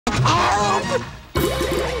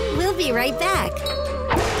be right back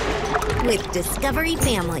with Discovery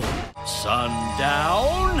Family.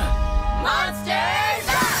 Sundown. Monsters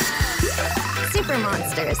Up! Super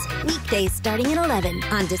Monsters, weekdays starting at 11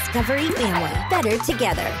 on Discovery Family. Better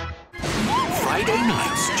together. Friday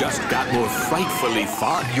nights just got more frightfully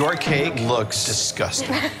fun. Your cake looks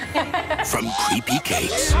disgusting. From creepy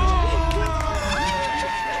cakes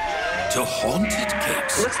to haunted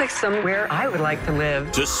cakes. Looks like somewhere I would like to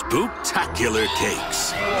live. To spooktacular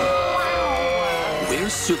cakes. We're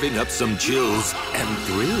serving up some chills and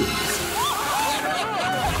thrills.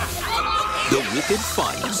 The Wicked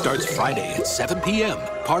Fun starts Friday at 7 p.m.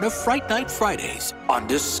 Part of Fright Night Fridays on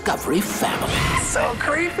Discovery Family. So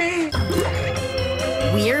creepy.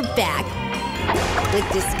 We're back with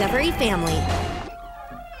Discovery Family.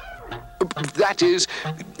 That is,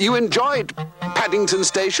 you enjoyed Paddington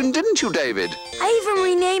Station, didn't you, David? I even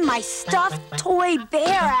renamed my stuffed toy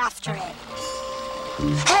bear after it.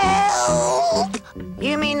 Help!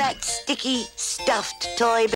 You mean that sticky, stuffed toy bear?